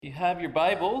You have your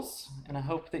Bibles, and I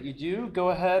hope that you do. Go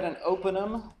ahead and open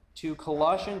them to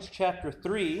Colossians chapter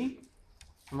 3,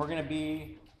 and we're going to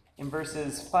be in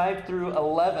verses 5 through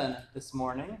 11 this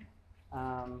morning.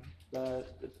 The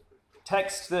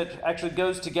text that actually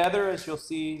goes together, as you'll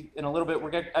see in a little bit,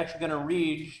 we're actually going to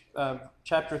read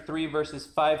chapter 3, verses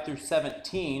 5 through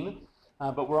 17,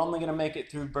 but we're only going to make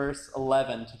it through verse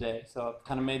 11 today. So I've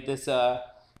kind of made this a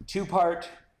two-part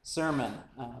sermon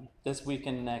this week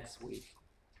and next week.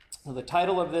 So the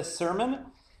title of this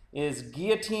sermon is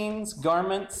Guillotines,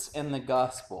 Garments, and the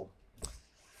Gospel.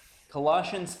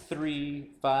 Colossians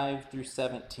 3, 5 through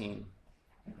 17.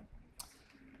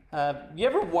 You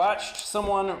ever watched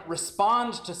someone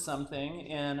respond to something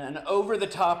in an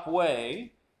over-the-top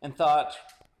way and thought,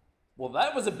 well,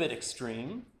 that was a bit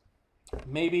extreme?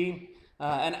 Maybe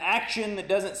an action that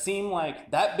doesn't seem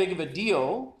like that big of a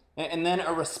deal, and then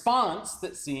a response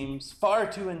that seems far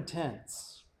too intense.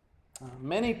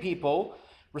 Many people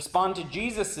respond to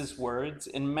Jesus' words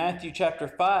in Matthew chapter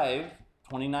 5,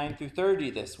 29 through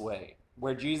 30 this way,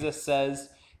 where Jesus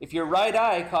says, "If your right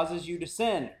eye causes you to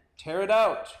sin, tear it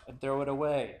out and throw it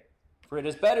away. For it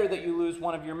is better that you lose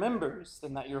one of your members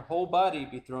than that your whole body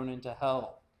be thrown into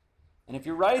hell. And if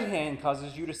your right hand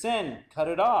causes you to sin, cut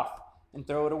it off and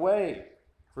throw it away.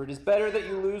 For it is better that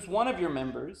you lose one of your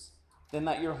members than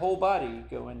that your whole body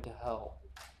go into hell."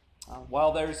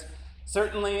 While there's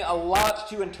certainly a lot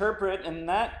to interpret in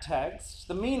that text,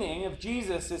 the meaning of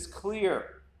Jesus is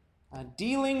clear.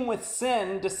 Dealing with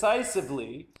sin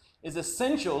decisively is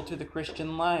essential to the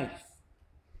Christian life.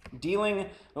 Dealing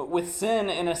with sin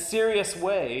in a serious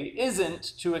way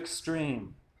isn't too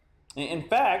extreme. In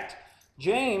fact,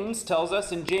 James tells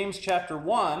us in James chapter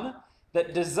 1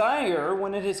 that desire,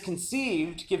 when it is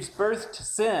conceived, gives birth to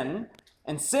sin,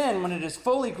 and sin, when it is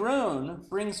fully grown,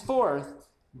 brings forth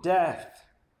death.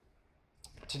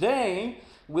 Today,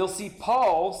 we'll see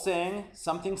Paul saying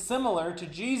something similar to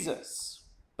Jesus.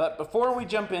 But before we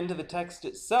jump into the text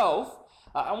itself,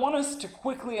 I want us to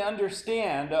quickly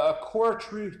understand a core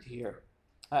truth here.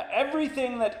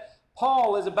 Everything that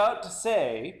Paul is about to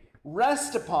say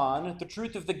rests upon the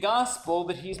truth of the gospel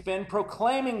that he's been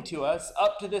proclaiming to us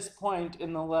up to this point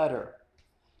in the letter.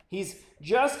 He's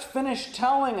just finished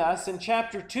telling us in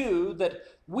chapter 2 that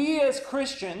we as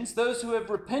Christians, those who have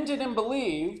repented and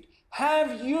believed,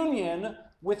 have union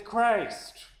with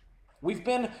Christ. We've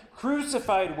been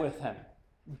crucified with him,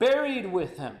 buried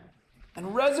with him,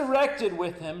 and resurrected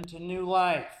with him to new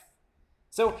life.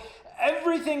 So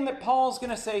everything that Paul's going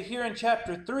to say here in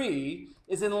chapter 3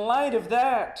 is in light of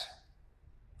that.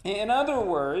 In other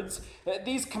words,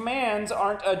 these commands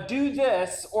aren't a do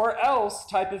this or else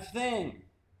type of thing.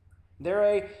 They're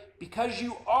a because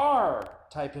you are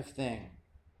type of thing.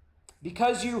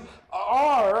 Because you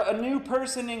are a new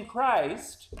person in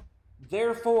Christ,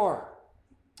 therefore.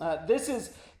 This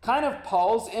is kind of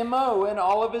Paul's MO in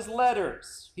all of his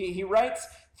letters. He writes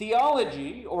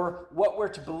theology, or what we're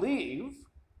to believe,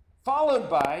 followed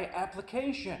by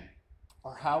application,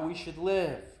 or how we should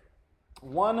live.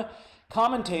 One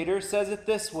commentator says it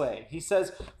this way. He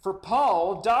says, "For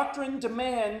Paul, doctrine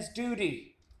demands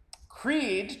duty.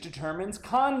 Creed determines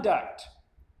conduct.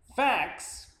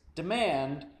 Facts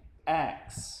demand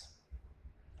acts."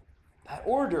 That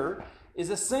order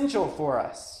is essential for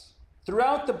us.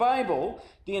 Throughout the Bible,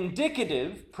 the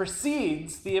indicative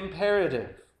precedes the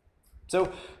imperative.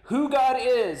 So who God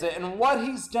is and what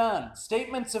he's done,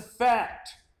 statements of fact,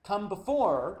 come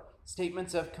before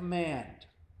statements of command.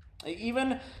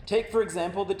 Even take, for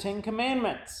example, the Ten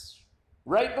Commandments.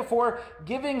 Right before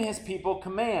giving his people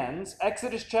commands,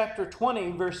 Exodus chapter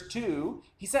 20, verse 2,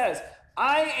 he says,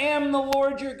 "I am the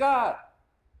Lord your God."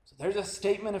 So there's a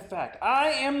statement of fact. "I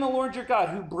am the Lord your God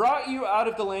who brought you out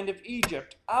of the land of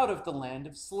Egypt, out of the land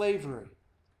of slavery."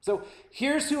 So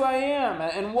here's who I am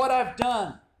and what I've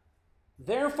done.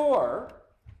 Therefore,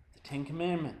 the Ten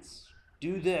Commandments,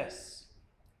 do this.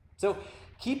 So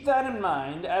keep that in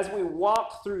mind as we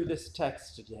walk through this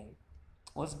text today.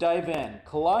 Let's dive in.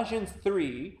 Colossians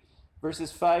 3,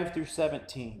 verses 5 through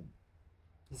 17.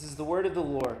 This is the word of the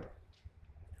Lord.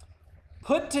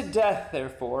 "Put to death,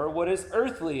 therefore, what is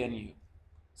earthly in you: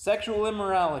 sexual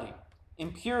immorality,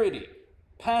 impurity,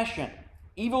 passion,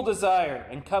 evil desire,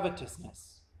 and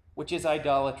covetousness, which is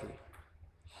idolatry.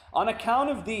 On account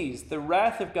of these, the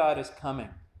wrath of God is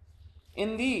coming.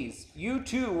 In these, you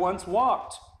too once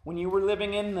walked when you were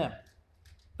living in them.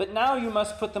 But now you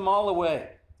must put them all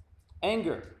away: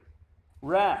 anger,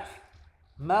 wrath,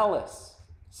 malice,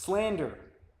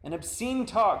 slander, and obscene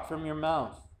talk from your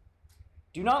mouth.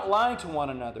 Do not lie to one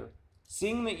another,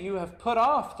 seeing that you have put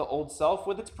off the old self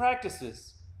with its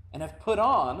practices, and have put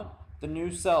on the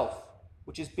new self,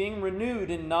 which is being renewed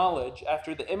in knowledge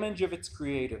after the image of its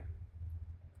creator.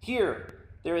 Here,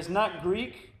 there is not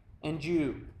Greek and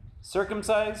Jew,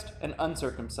 circumcised and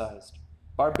uncircumcised,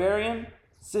 barbarian,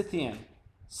 Scythian,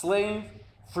 slave,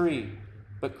 free,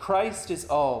 but Christ is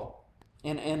all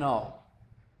and in all.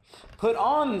 Put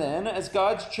on then as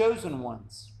God's chosen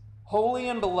ones, holy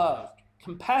and beloved,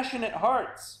 compassionate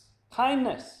hearts,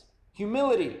 kindness,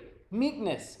 humility,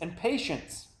 meekness, and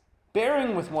patience,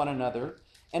 bearing with one another,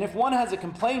 and if one has a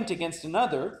complaint against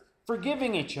another,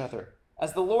 forgiving each other.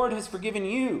 As the Lord has forgiven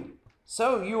you,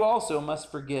 so you also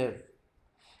must forgive.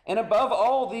 And above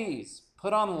all these,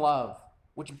 put on love,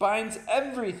 which binds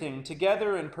everything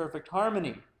together in perfect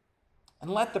harmony.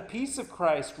 And let the peace of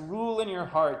Christ rule in your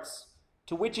hearts,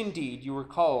 to which indeed you were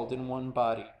called in one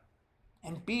body.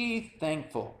 And be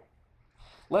thankful.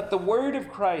 Let the word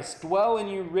of Christ dwell in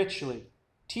you richly,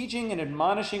 teaching and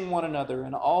admonishing one another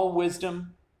in all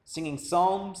wisdom, singing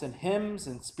psalms and hymns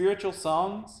and spiritual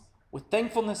songs, with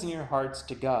thankfulness in your hearts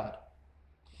to God.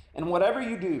 And whatever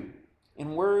you do,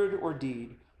 in word or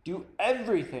deed, do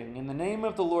everything in the name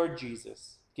of the Lord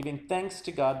Jesus, giving thanks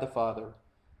to God the Father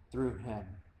through him.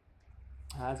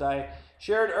 As I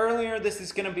shared earlier, this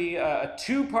is going to be a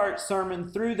two-part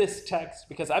sermon through this text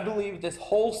because I believe this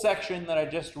whole section that I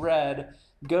just read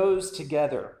goes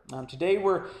together. Today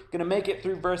we're going to make it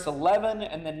through verse 11,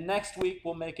 and then next week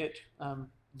we'll make it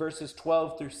verses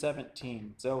 12 through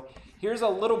 17. So here's a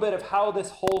little bit of how this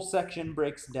whole section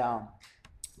breaks down.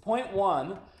 Point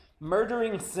 1,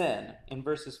 murdering sin in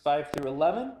verses 5 through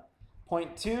 11.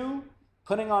 Point 2,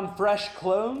 putting on fresh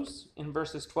clothes in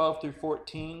verses 12 through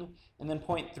 14. And then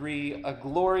point 3, a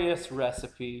glorious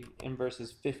recipe in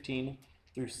verses 15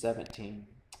 through 17.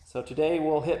 So today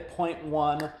we'll hit point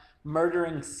 1,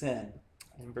 murdering sin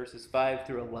in verses 5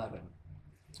 through 11.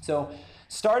 So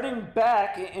starting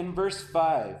back in verse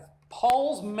 5,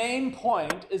 Paul's main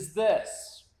point is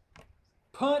this: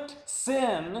 put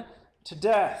sin to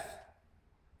death.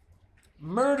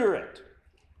 Murder it.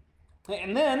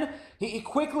 And then he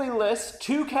quickly lists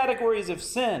two categories of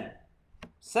sin: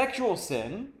 sexual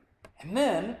sin and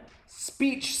then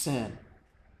speech sin.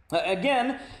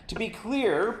 Again, to be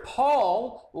clear,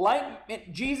 Paul,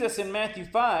 like Jesus in Matthew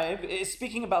 5, is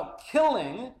speaking about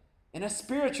killing in a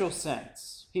spiritual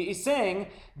sense. He's saying,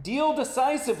 deal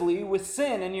decisively with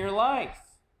sin in your life.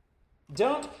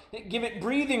 Don't give it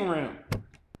breathing room.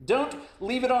 Don't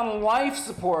leave it on life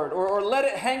support or let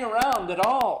it hang around at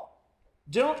all.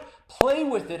 Don't play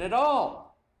with it at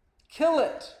all. Kill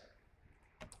it.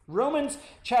 Romans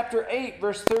chapter 8,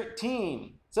 verse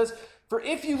 13 says, "For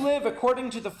if you live according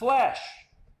to the flesh,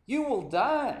 you will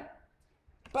die.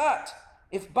 But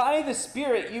if by the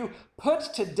Spirit you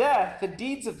put to death the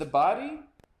deeds of the body,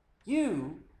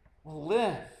 you will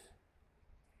live."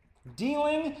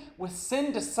 Dealing with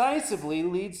sin decisively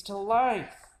leads to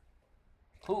life.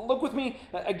 Look with me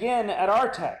again at our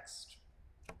text.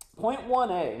 Point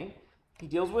 1a, he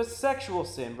deals with sexual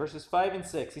sin, verses 5 and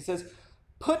 6. He says,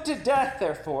 "Put to death,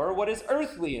 therefore, what is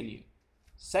earthly in you: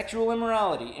 sexual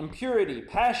immorality, impurity,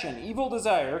 passion, evil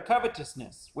desire,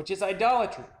 covetousness, which is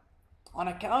idolatry. On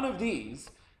account of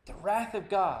these, the wrath of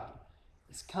God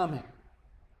is coming."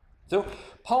 So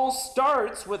Paul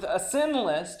starts with a sin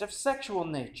list of sexual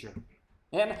nature.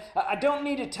 And I don't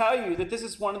need to tell you that this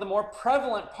is one of the more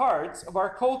prevalent parts of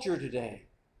our culture today.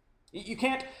 You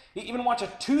can't even watch a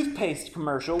toothpaste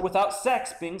commercial without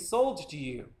sex being sold to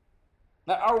you.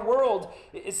 Now, our world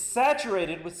is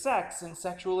saturated with sex and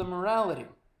sexual immorality.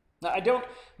 Now, I don't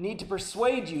need to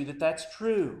persuade you that that's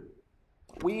true.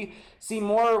 We see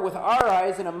more with our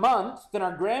eyes in a month than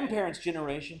our grandparents'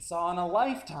 generation saw in a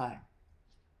lifetime.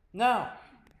 Now,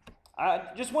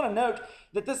 I just want to note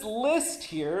that this list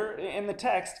here in the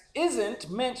text isn't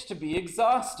meant to be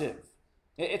exhaustive.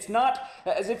 It's not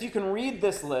as if you can read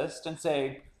this list and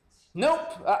say,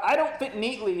 nope, I don't fit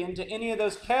neatly into any of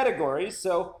those categories,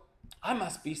 so I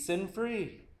must be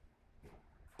sin-free.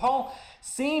 Paul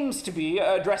seems to be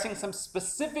addressing some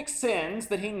specific sins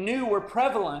that he knew were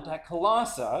prevalent at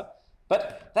Colossae,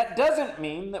 but that doesn't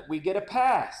mean that we get a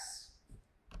pass.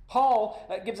 Paul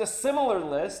gives a similar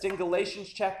list in Galatians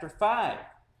chapter 5,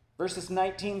 verses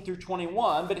 19 through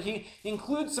 21, but he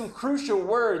includes some crucial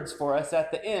words for us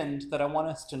at the end that I want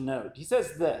us to note. He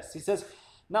says this, he says,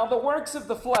 "Now the works of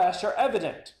the flesh are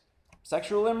evident: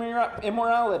 sexual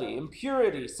immorality,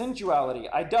 impurity, sensuality,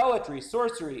 idolatry,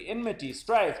 sorcery, enmity,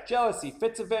 strife, jealousy,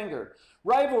 fits of anger,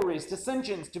 rivalries,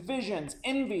 dissensions, divisions,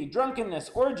 envy,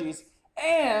 drunkenness, orgies,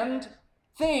 and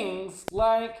things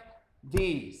like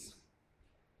these.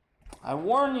 I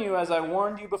warn you, as I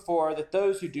warned you before, that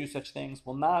those who do such things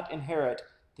will not inherit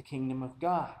the kingdom of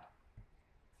God."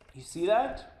 You see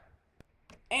that?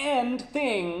 and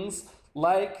things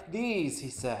like these, he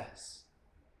says.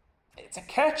 It's a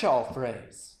catch-all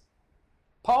phrase.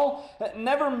 Paul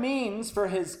never means for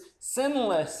his sin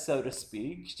list, so to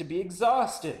speak, to be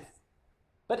exhaustive.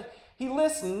 But he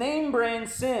lists name-brand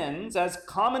sins as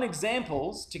common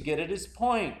examples to get at his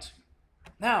point.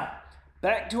 Now,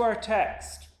 back to our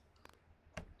text.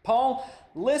 Paul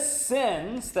lists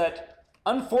sins that,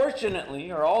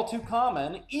 unfortunately, are all too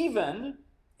common, even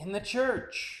in the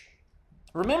church.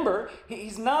 Remember,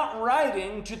 he's not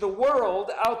writing to the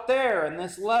world out there in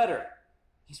this letter.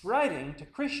 He's writing to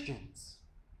Christians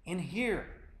in here.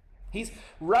 He's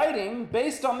writing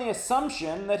based on the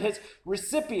assumption that his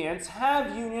recipients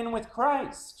have union with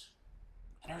Christ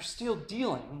and are still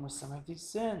dealing with some of these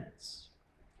sins.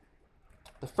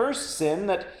 The first sin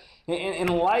that, in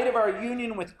light of our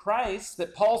union with Christ,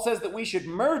 that Paul says that we should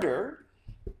murder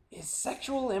is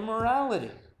sexual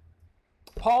immorality.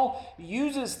 Paul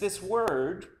uses this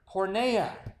word,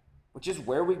 porneia, which is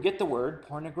where we get the word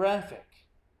pornographic.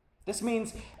 This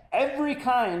means every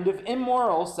kind of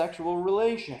immoral sexual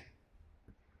relation.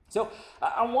 So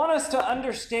I want us to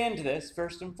understand this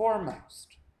first and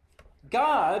foremost.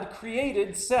 God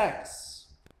created sex,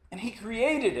 and he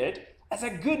created it as a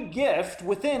good gift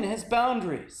within his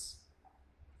boundaries.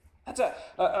 That's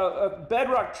a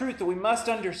bedrock truth that we must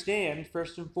understand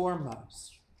first and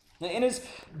foremost. In his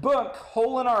book,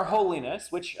 Hole in Our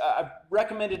Holiness, which I've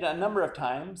recommended a number of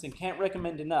times and can't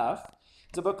recommend enough,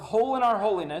 it's a book, Hole in Our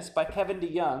Holiness by Kevin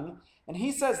DeYoung, and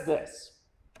he says this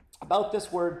about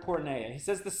this word porneia. He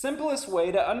says, the simplest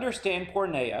way to understand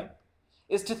porneia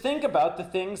is to think about the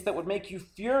things that would make you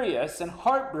furious and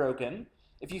heartbroken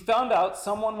if you found out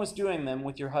someone was doing them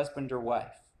with your husband or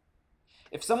wife.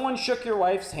 If someone shook your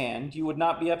wife's hand, you would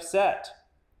not be upset.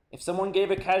 If someone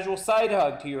gave a casual side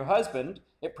hug to your husband,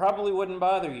 it probably wouldn't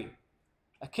bother you.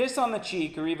 A kiss on the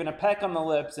cheek or even a peck on the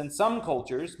lips in some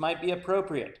cultures might be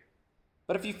appropriate.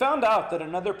 But if you found out that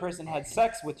another person had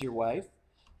sex with your wife,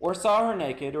 or saw her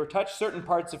naked, or touched certain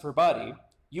parts of her body,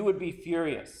 you would be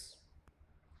furious.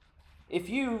 If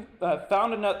you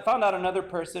found out another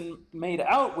person made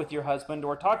out with your husband,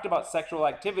 or talked about sexual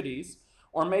activities,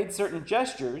 or made certain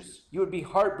gestures, you would be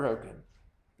heartbroken.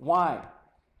 Why?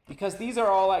 Because these are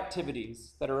all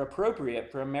activities that are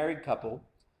appropriate for a married couple,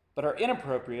 but are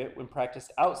inappropriate when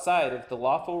practiced outside of the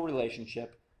lawful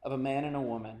relationship of a man and a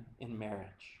woman in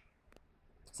marriage.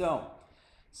 So,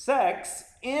 sex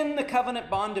in the covenant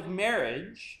bond of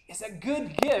marriage is a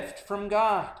good gift from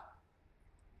God.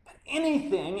 But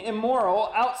anything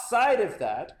immoral outside of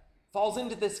that falls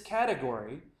into this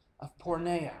category of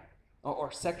porneia,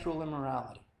 or sexual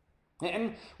immorality.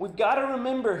 And we've got to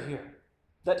remember here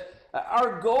that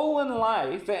our goal in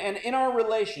life and in our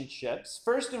relationships,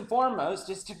 first and foremost,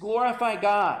 is to glorify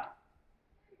God,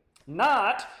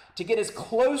 not to get as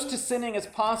close to sinning as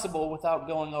possible without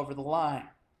going over the line.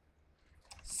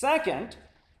 Second,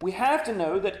 we have to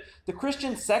know that the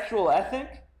Christian sexual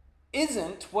ethic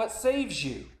isn't what saves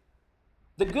you.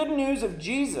 The good news of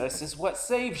Jesus is what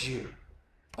saves you.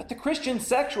 But the Christian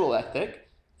sexual ethic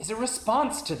is a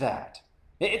response to that.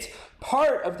 It's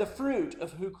part of the fruit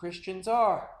of who Christians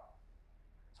are.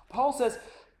 So Paul says,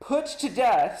 put to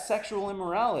death sexual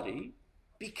immorality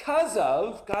because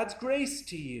of God's grace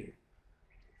to you.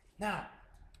 Now,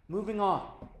 moving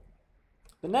on.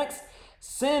 The next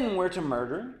sin we're to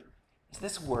murder is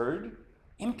this word,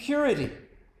 impurity.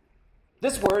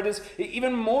 This word is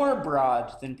even more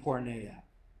broad than porneia.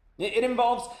 It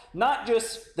involves not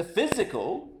just the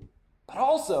physical, but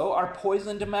also our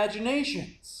poisoned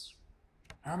imaginations,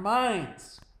 our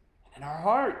minds, and our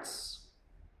hearts.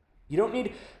 You don't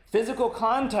need physical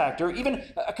contact or even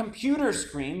a computer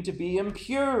screen to be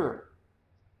impure.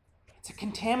 It's a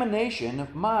contamination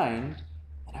of mind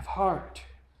and of heart.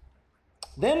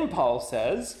 Then Paul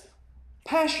says,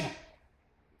 passion.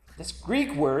 This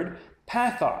Greek word,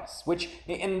 pathos, which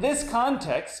in this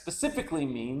context specifically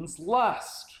means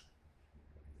lust.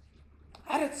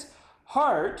 At its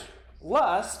heart,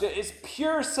 lust is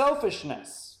pure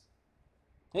selfishness.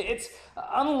 It's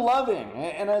unloving,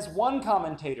 and as one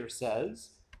commentator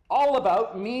says, all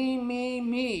about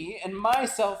me, and my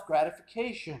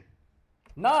self-gratification,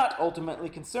 not ultimately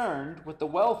concerned with the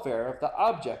welfare of the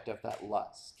object of that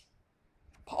lust.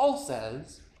 Paul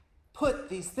says, put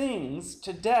these things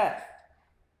to death.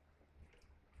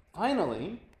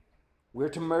 Finally, we're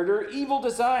to murder evil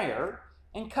desire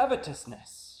and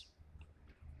covetousness.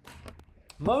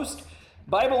 Most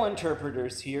Bible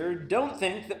interpreters here don't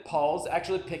think that Paul's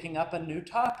actually picking up a new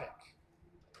topic.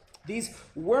 These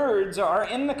words are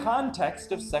in the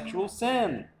context of sexual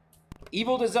sin.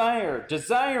 Evil desire,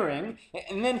 desiring,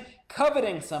 and then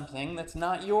coveting something that's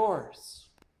not yours.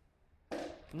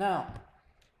 Now,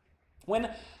 when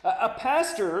a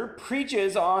pastor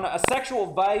preaches on a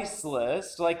sexual vice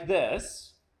list like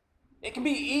this, it can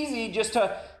be easy just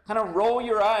to kind of roll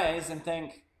your eyes and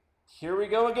think, here we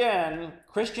go again,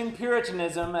 Christian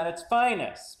Puritanism at its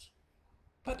finest.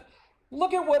 But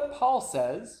look at what Paul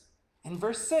says in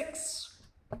verse 6.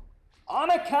 On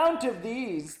account of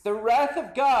these, the wrath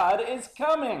of God is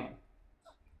coming.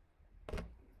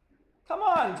 Come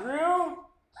on, Drew.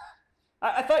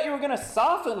 I thought you were going to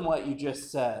soften what you just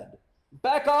said.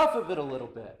 Back off of it a little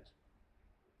bit.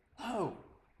 No,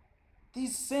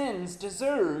 these sins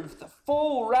deserve the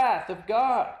full wrath of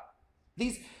God.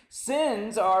 These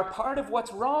sins are part of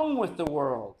what's wrong with the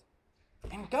world.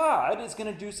 And God is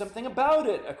going to do something about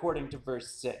it, according to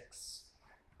verse 6.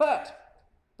 But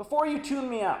before you tune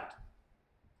me out,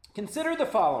 consider the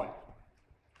following.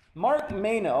 Mark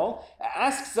Mano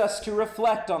asks us to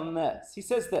reflect on this. He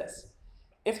says this: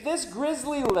 if this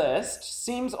grisly list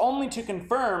seems only to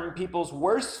confirm people's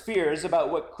worst fears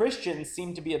about what Christians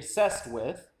seem to be obsessed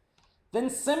with, then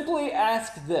simply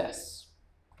ask this: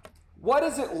 what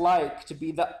is it like to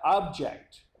be the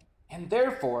object and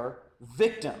therefore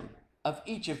victim of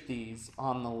each of these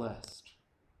on the list?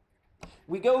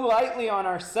 We go lightly on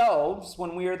ourselves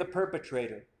when we are the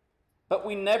perpetrator, but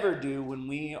we never do when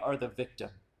we are the victim.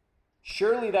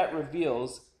 Surely that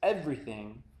reveals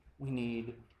everything we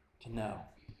need to know.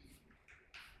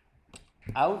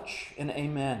 Ouch and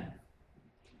amen.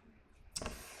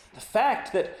 The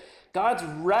fact that God's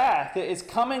wrath is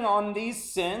coming on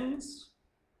these sins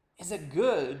is a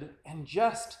good and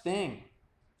just thing.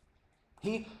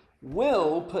 He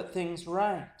will put things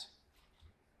right.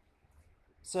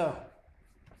 So,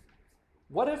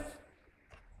 what if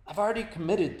I've already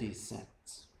committed these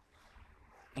sins,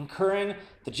 incurring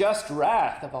the just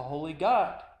wrath of a holy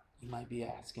God, you might be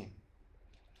asking?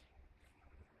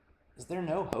 Is there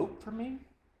no hope for me?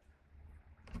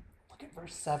 Look at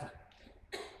verse 7.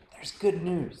 There's good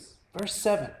news. Verse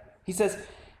 7, he says,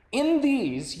 in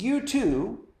these you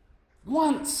too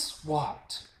once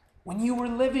walked when you were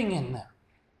living in them.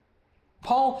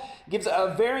 Paul gives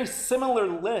a very similar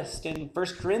list in 1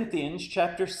 Corinthians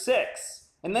chapter 6.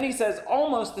 And then he says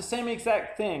almost the same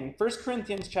exact thing. 1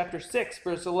 Corinthians chapter 6,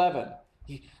 verse 11.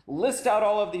 He lists out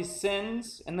all of these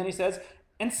sins, and then he says,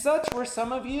 and such were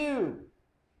some of you.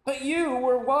 But you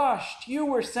were washed, you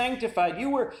were sanctified, you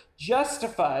were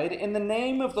justified in the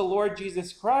name of the Lord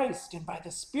Jesus Christ and by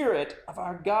the Spirit of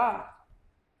our God.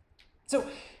 So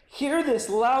hear this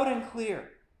loud and clear.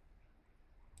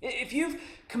 If you've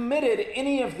committed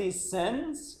any of these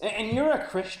sins and you're a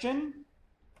Christian,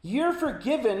 you're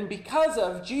forgiven because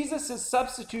of Jesus'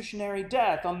 substitutionary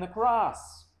death on the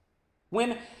cross.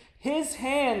 When his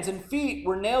hands and feet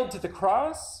were nailed to the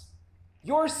cross,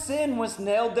 your sin was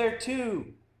nailed there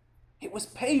too. It was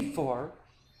paid for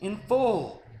in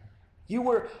full. You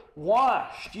were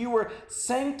washed, you were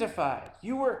sanctified,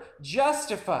 you were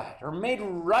justified or made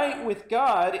right with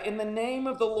God in the name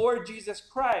of the Lord Jesus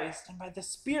Christ and by the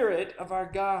Spirit of our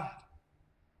God.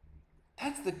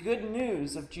 That's the good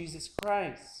news of Jesus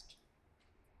Christ.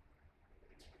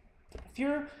 If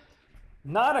you're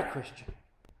not a Christian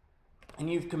and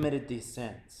you've committed these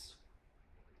sins,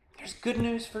 there's good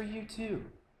news for you too.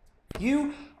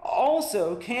 You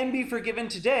also can be forgiven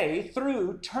today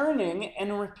through turning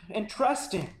and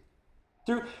trusting,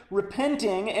 through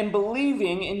repenting and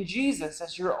believing in Jesus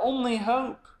as your only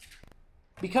hope.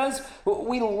 Because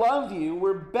we love you,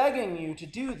 we're begging you to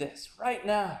do this right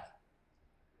now.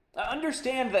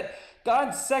 Understand that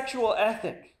God's sexual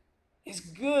ethic is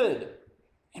good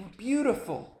and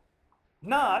beautiful,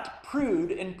 not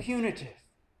prude and punitive.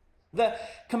 The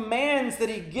commands that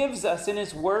he gives us in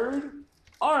his word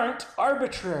aren't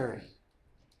arbitrary.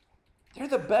 They're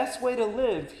the best way to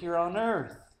live here on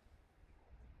earth.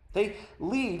 They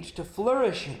lead to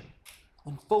flourishing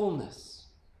and fullness.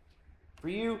 For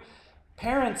you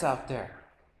parents out there,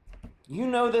 you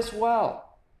know this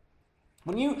well.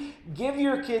 When you give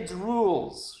your kids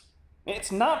rules,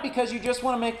 it's not because you just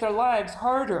want to make their lives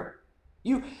harder.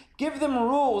 You give them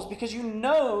rules because you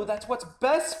know that's what's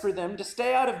best for them to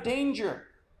stay out of danger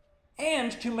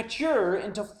and to mature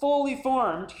into fully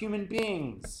formed human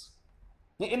beings.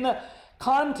 In the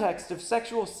context of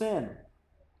sexual sin,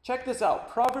 check this out.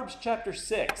 Proverbs chapter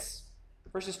 6,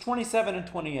 verses 27 and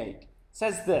 28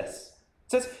 says this.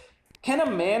 It says, can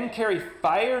a man carry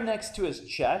fire next to his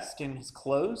chest in his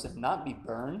clothes and not be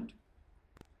burned?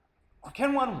 Or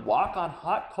can one walk on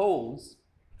hot coals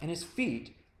and his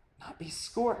feet not be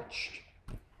scorched?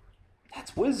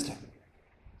 That's wisdom.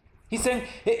 He's saying,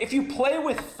 if you play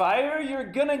with fire, you're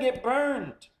gonna get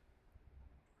burned.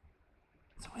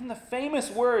 So in the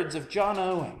famous words of John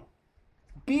Owen,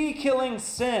 Be killing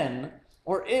sin,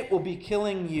 or it will be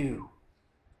killing you.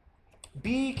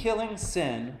 Be killing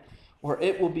sin, or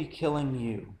it will be killing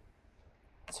you.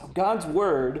 So God's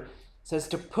word says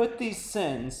to put these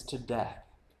sins to death.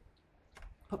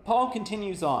 But Paul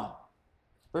continues on,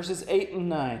 verses 8 and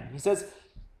 9. He says,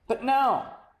 "But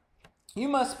now you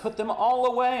must put them all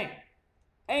away: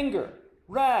 anger,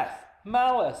 wrath,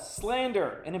 malice,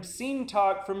 slander, and obscene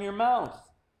talk from your mouth.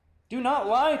 Do not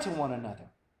lie to one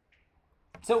another."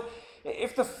 So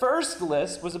if the first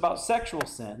list was about sexual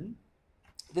sin,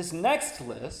 this next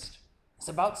list is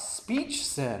about speech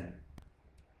sin.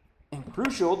 And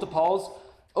crucial to Paul's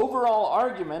overall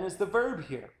argument is the verb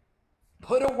here: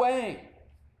 put away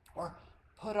or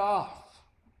put off.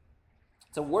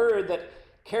 It's a word that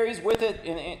carries with it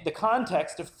in the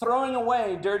context of throwing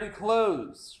away dirty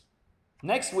clothes.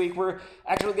 Next week, we're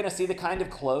actually going to see the kind of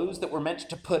clothes that we're meant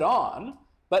to put on.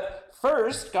 But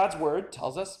first, God's word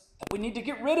tells us that we need to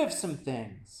get rid of some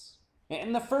things.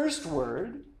 And the first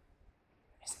word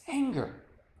is anger.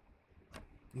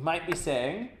 You might be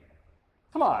saying,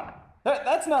 come on,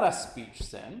 that's not a speech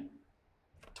sin.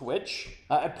 To which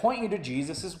I point you to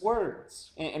Jesus'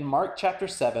 words in Mark chapter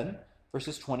 7,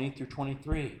 verses 20 through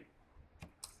 23.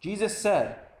 Jesus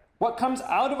said, "What comes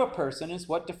out of a person is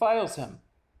what defiles him.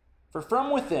 For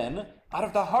from within, out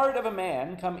of the heart of a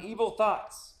man, come evil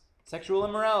thoughts, sexual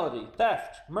immorality,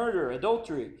 theft, murder,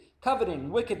 adultery, coveting,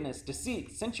 wickedness,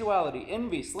 deceit, sensuality,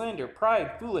 envy, slander,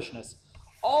 pride, foolishness.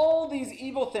 All these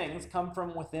evil things come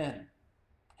from within,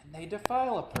 and they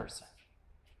defile a person."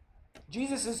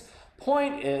 Jesus'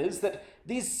 point is that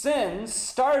these sins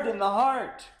start in the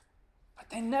heart, but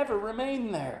they never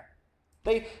remain there.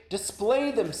 They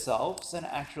display themselves and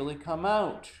actually come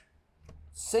out.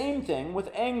 Same thing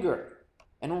with anger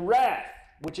and wrath,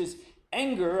 which is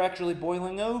anger actually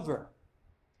boiling over.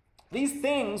 These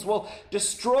things will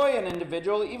destroy an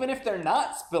individual even if they're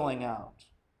not spilling out.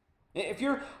 If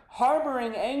you're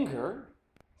harboring anger,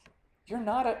 you're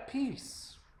not at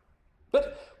peace.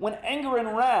 But when anger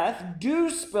and wrath do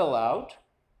spill out,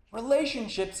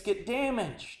 relationships get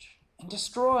damaged and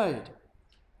destroyed.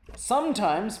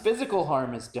 Sometimes physical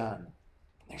harm is done.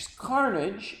 There's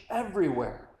carnage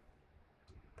everywhere.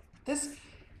 This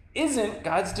isn't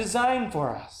God's design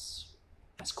for us,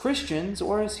 as Christians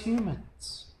or as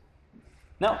humans.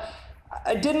 Now,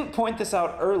 I didn't point this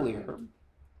out earlier,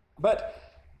 but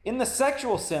in the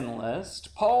sexual sin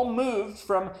list, Paul moved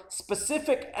from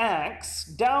specific acts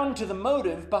down to the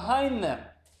motive behind them,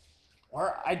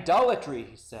 or idolatry,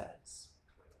 he says.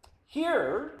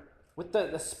 Here, with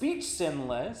the speech sin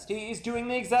list, he's doing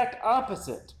the exact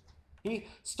opposite. He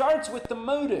starts with the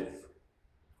motive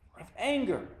of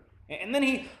anger, and then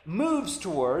he moves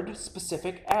toward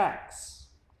specific acts.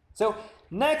 So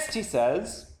next he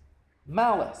says,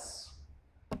 malice.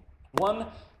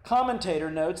 One commentator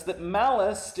notes that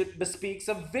malice bespeaks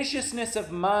a viciousness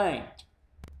of mind.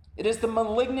 It is the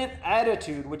malignant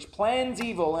attitude which plans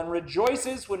evil and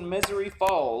rejoices when misery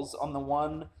falls on the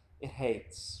one it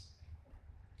hates.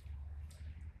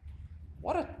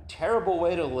 What a terrible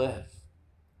way to live.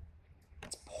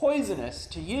 It's poisonous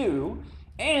to you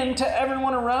and to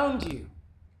everyone around you.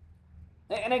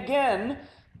 And again,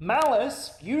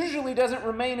 malice usually doesn't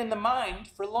remain in the mind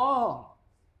for long.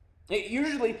 It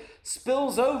usually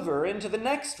spills over into the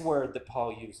next word that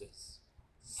Paul uses: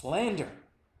 slander.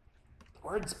 The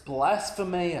word's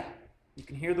blasphemia. You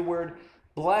can hear the word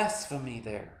blasphemy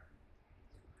there.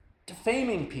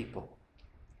 Defaming people.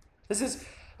 This is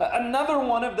another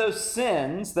one of those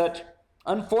sins that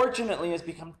unfortunately has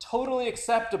become totally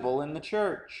acceptable in the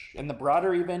church, in the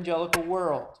broader evangelical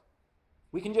world.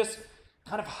 We can just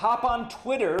kind of hop on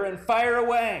Twitter and fire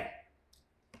away,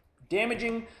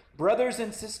 damaging brothers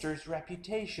and sisters'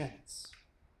 reputations,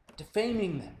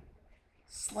 defaming them,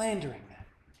 slandering them.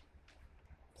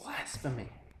 Blasphemy.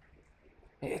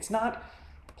 It's not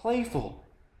playful.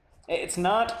 It's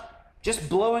not just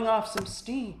blowing off some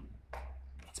steam.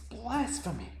 It's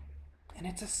blasphemy, and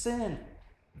it's a sin.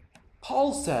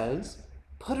 Paul says,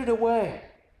 put it away.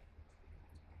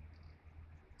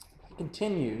 He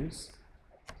continues,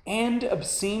 and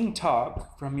obscene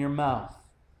talk from your mouth.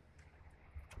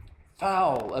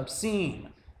 Foul, obscene,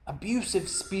 abusive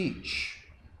speech.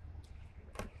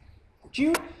 Would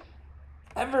you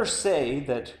ever say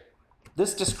that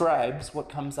this describes what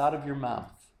comes out of your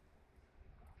mouth?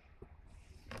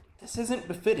 This isn't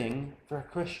befitting for a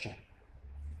Christian.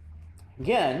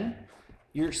 Again,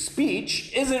 your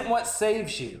speech isn't what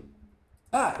saves you,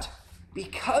 but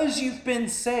because you've been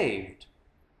saved,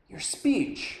 your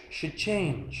speech should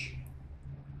change.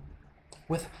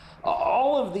 With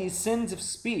all of these sins of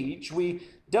speech, we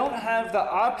don't have the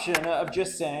option of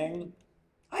just saying,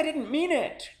 I didn't mean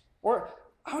it, or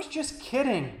I was just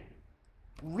kidding.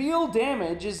 Real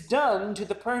damage is done to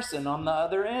the person on the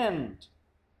other end.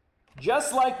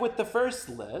 Just like with the first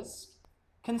list,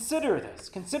 consider this.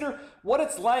 Consider what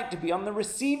it's like to be on the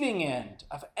receiving end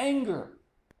of anger,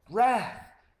 wrath,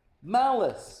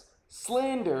 malice,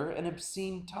 slander, and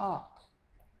obscene talk.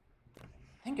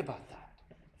 Think about that.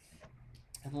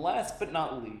 And last but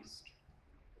not least,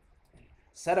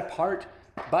 set apart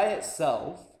by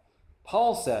itself,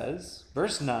 Paul says,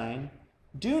 verse 9,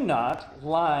 do not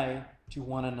lie to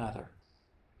one another.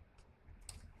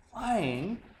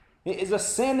 Lying is a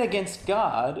sin against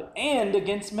God and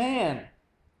against man.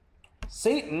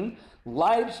 Satan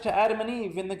lied to Adam and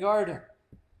Eve in the garden.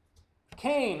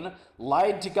 Cain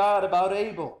lied to God about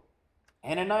Abel.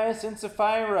 Ananias and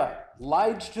Sapphira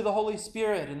lied to the Holy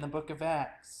Spirit in the book of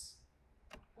Acts.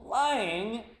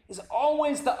 Lying is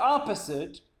always the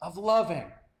opposite of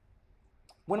loving.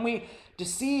 When we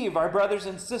deceive our brothers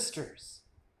and sisters,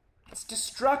 it's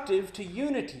destructive to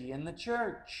unity in the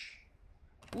church.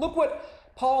 Look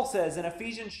what Paul says in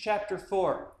Ephesians chapter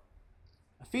 4.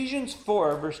 Ephesians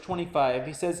 4, verse 25,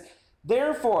 he says,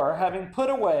 therefore, having put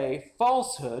away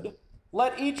falsehood,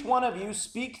 let each one of you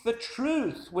speak the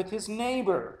truth with his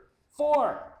neighbor,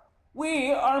 for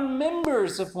we are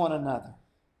members of one another.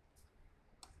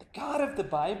 The God of the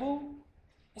Bible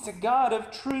is a God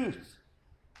of truth.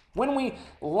 When we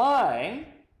lie,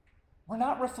 we're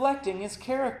not reflecting his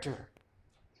character.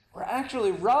 We're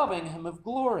actually robbing him of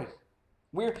glory.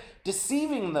 We're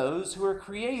deceiving those who are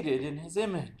created in his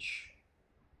image.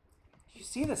 You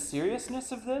see the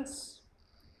seriousness of this?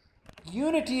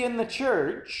 Unity in the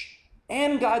church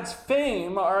and God's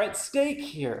fame are at stake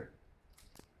here.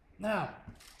 Now,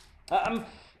 I'm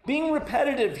being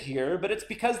repetitive here, but it's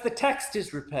because the text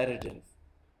is repetitive.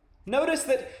 Notice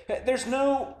that there's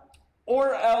no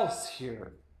or else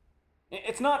here.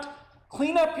 It's not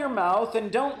clean up your mouth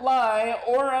and don't lie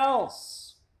or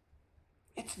else.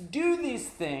 It's do these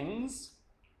things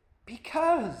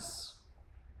because.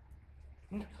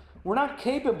 We're not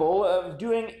capable of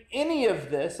doing any of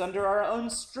this under our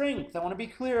own strength. I want to be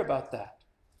clear about that.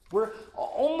 We're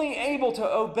only able to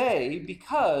obey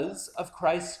because of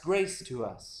Christ's grace to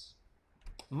us.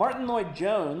 Martin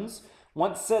Lloyd-Jones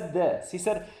once said this. He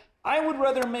said, I would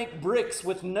rather make bricks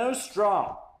with no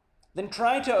straw than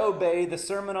try to obey the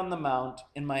Sermon on the Mount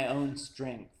in my own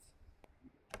strength.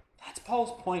 That's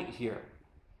Paul's point here.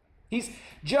 He's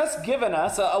just given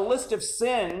us a list of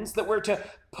sins that we're to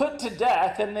put to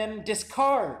death and then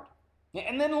discard.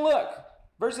 And then look,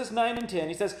 verses 9 and 10,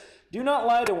 he says, do not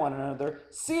lie to one another,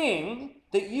 seeing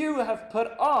that you have put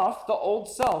off the old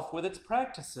self with its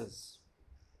practices,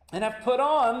 and have put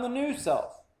on the new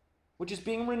self, which is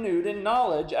being renewed in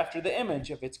knowledge after the image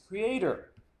of its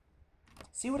creator.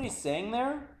 See what he's saying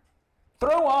there?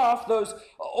 Throw off those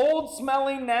old,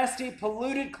 smelly, nasty,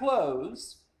 polluted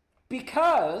clothes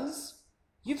because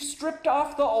you've stripped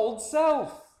off the old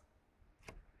self.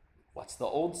 What's the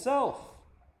old self?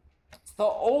 It's the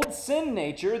old sin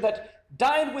nature that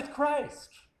died with Christ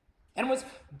and was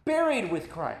buried with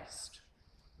Christ.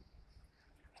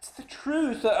 It's the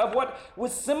truth of what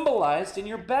was symbolized in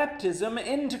your baptism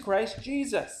into Christ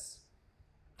Jesus.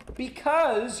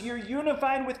 Because you're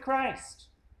unified with Christ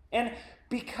and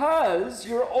because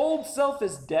your old self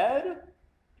is dead,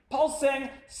 Paul's saying,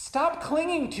 stop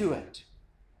clinging to it.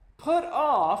 Put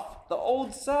off the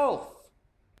old self.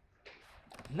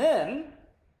 And then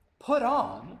put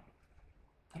on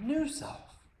the new self.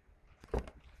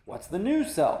 What's the new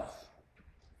self?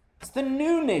 It's the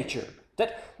new nature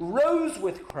that rose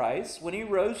with Christ when he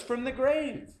rose from the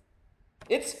grave.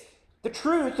 It's the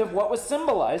truth of what was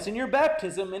symbolized in your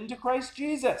baptism into Christ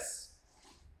Jesus.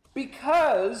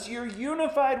 Because you're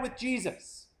unified with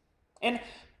Jesus. And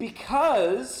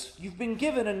because you've been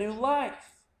given a new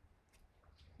life.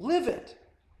 Live it.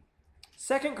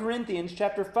 2 Corinthians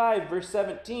chapter 5, verse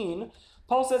 17,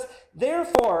 Paul says,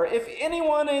 therefore, if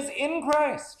anyone is in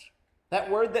Christ,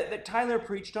 that word that Tyler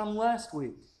preached on last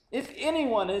week, if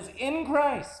anyone is in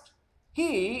Christ,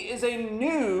 he is a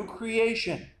new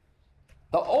creation.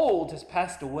 The old has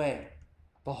passed away.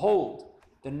 Behold,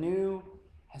 the new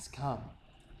has come.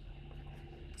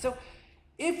 So,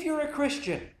 if you're a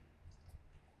Christian,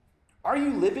 are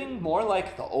you living more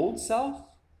like the old self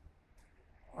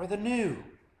or the new?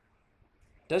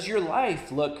 Does your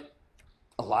life look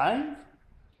alive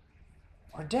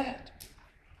or dead?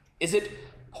 Is it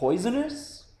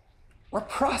poisonous or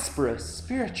prosperous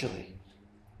spiritually?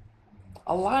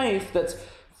 A life that's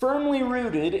firmly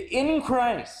rooted in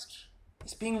Christ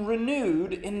is being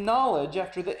renewed in knowledge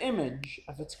after the image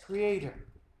of its creator.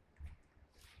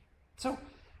 So,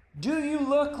 Do you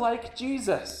look like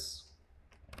Jesus?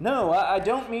 No, I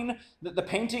don't mean the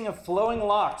painting of flowing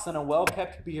locks and a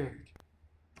well-kept beard.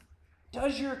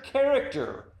 Does your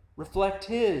character reflect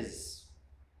his?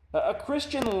 A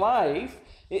Christian life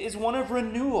is one of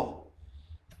renewal,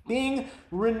 being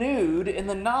renewed in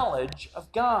the knowledge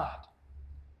of God.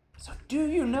 So do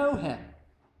you know him?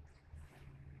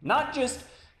 Not just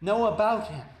know about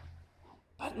him,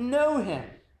 but know him.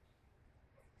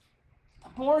 The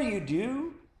more you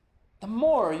do, the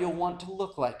more you'll want to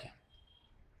look like him.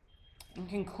 In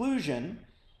conclusion,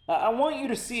 I want you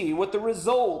to see what the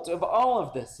result of all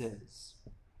of this is.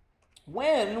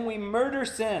 When we murder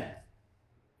sin,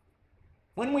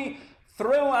 when we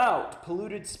throw out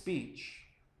polluted speech,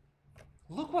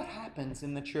 look what happens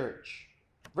in the church.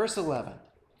 Verse 11.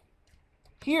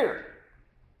 Here,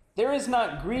 there is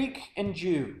not Greek and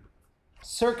Jew,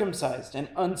 circumcised and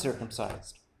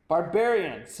uncircumcised,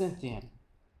 barbarian, Scythian,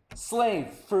 slave,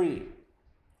 free,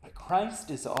 but Christ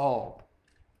is all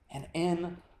and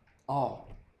in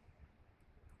all.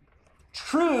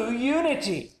 True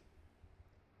unity.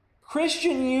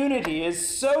 Christian unity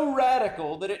is so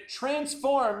radical that it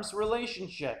transforms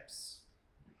relationships.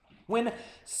 When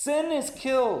sin is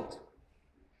killed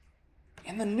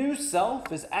and the new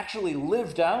self is actually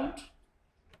lived out,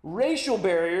 racial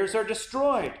barriers are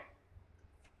destroyed.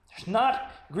 There's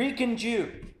not Greek and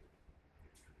Jew.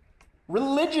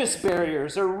 Religious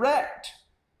barriers are wrecked,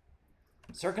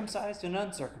 circumcised and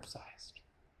uncircumcised.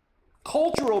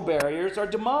 Cultural barriers are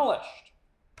demolished,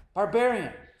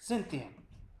 barbarian, Scythian.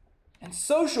 And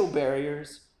social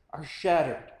barriers are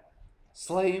shattered,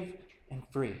 slave and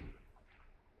free.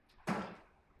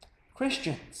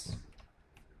 Christians,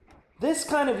 this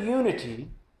kind of unity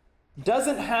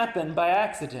doesn't happen by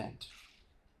accident.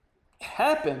 It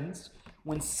happens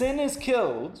when sin is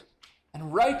killed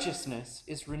and righteousness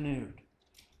is renewed.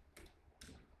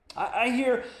 I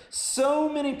hear so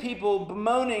many people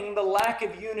bemoaning the lack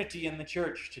of unity in the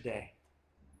church today.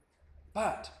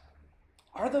 But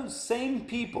are those same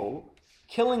people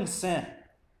killing sin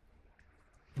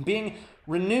and being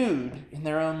renewed in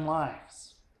their own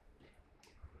lives?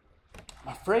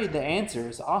 I'm afraid the answer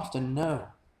is often no.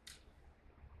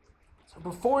 So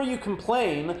before you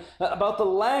complain about the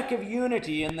lack of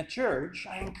unity in the church,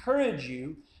 I encourage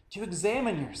you to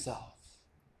examine yourself.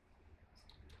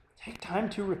 Take time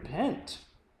to repent.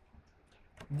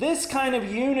 This kind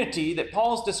of unity that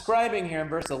Paul's describing here in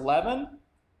verse 11,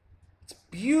 it's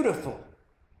beautiful.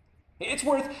 It's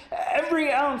worth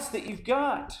every ounce that you've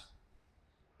got.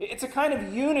 It's a kind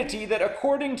of unity that,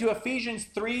 according to Ephesians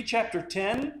 3, chapter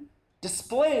 10,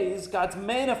 displays God's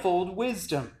manifold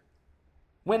wisdom.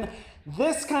 When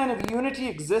this kind of unity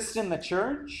exists in the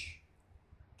church,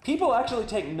 people actually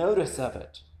take notice of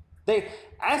it. They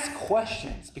ask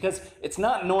questions because it's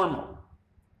not normal.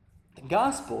 The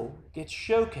gospel gets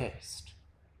showcased.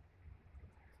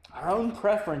 Our own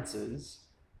preferences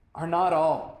are not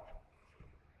all.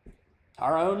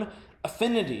 Our own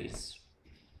affinities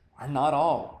are not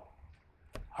all.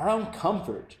 Our own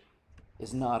comfort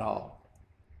is not all.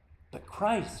 But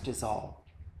Christ is all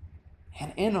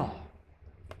and in all.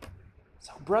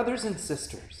 So, brothers and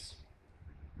sisters,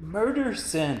 murder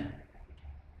sin.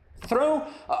 Throw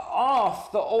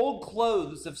off the old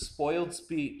clothes of spoiled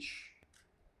speech.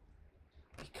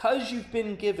 Because you've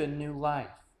been given new life,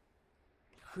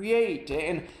 create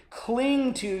and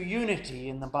cling to unity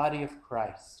in the body of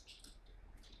Christ.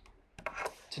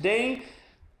 Today,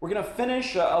 we're going to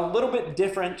finish a little bit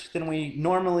different than we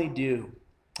normally do.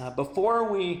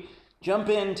 Before we jump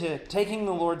into taking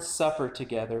the Lord's Supper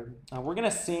together, we're going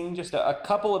to sing just a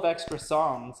couple of extra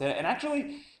songs and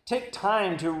actually take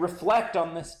time to reflect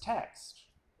on this text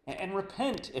and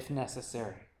repent if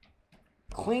necessary,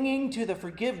 clinging to the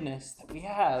forgiveness that we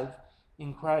have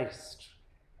in Christ.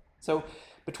 So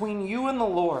between you and the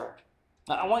Lord,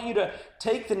 I want you to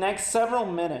take the next several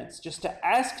minutes just to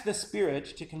ask the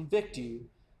Spirit to convict you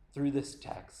through this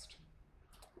text.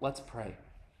 Let's pray.